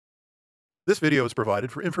This video is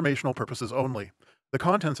provided for informational purposes only. The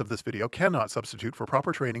contents of this video cannot substitute for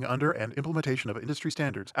proper training under and implementation of industry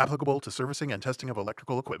standards applicable to servicing and testing of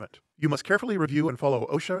electrical equipment. You must carefully review and follow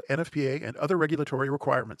OSHA, NFPA, and other regulatory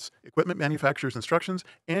requirements, equipment manufacturer's instructions,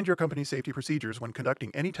 and your company's safety procedures when conducting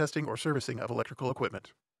any testing or servicing of electrical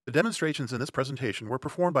equipment. The demonstrations in this presentation were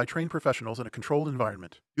performed by trained professionals in a controlled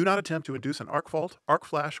environment. Do not attempt to induce an arc fault, arc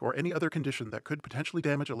flash, or any other condition that could potentially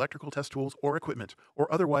damage electrical test tools or equipment,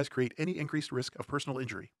 or otherwise create any increased risk of personal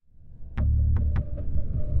injury.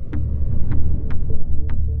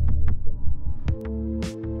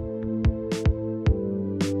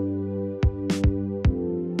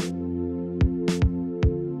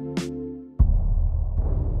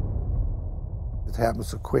 It happens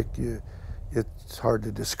so quick, it's hard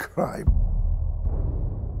to describe.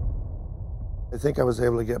 I think I was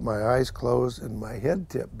able to get my eyes closed and my head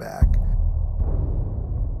tipped back.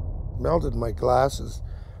 Melted my glasses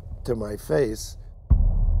to my face.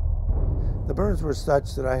 The burns were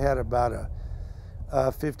such that I had about a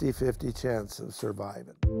 50-50 chance of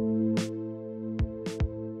surviving.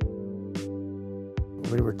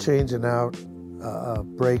 We were changing out a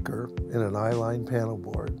breaker in an I-line panel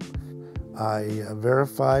board. I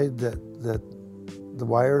verified that the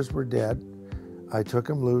wires were dead. I took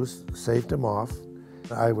them loose, safed them off.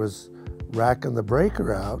 I was racking the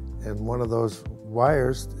breaker out, and one of those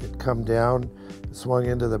wires had come down, swung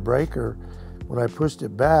into the breaker. When I pushed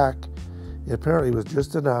it back, it apparently was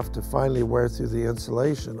just enough to finally wear through the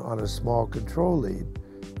insulation on a small control lead.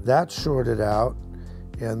 That shorted out,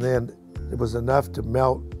 and then it was enough to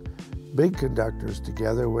melt big conductors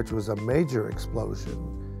together, which was a major explosion.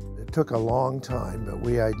 It took a long time, but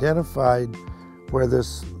we identified where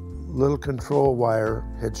this little control wire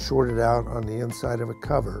had shorted out on the inside of a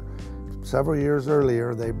cover. Several years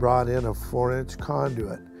earlier, they brought in a 4-inch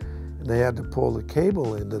conduit, and they had to pull the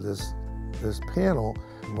cable into this panel.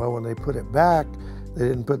 Well, when they put it back, they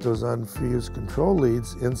didn't put those unfused control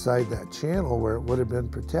leads inside that channel where it would have been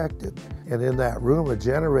protected. And in that room, a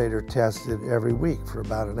generator tested every week for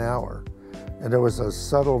about an hour. And there was a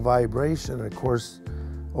subtle vibration. Of course,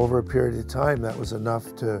 over a period of time, that was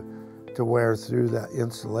enough to wear through that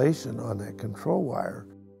insulation on that control wire.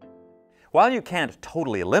 While you can't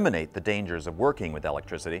totally eliminate the dangers of working with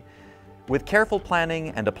electricity, with careful planning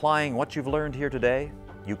and applying what you've learned here today,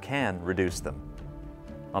 you can reduce them.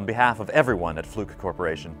 On behalf of everyone at Fluke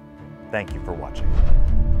Corporation, thank you for watching.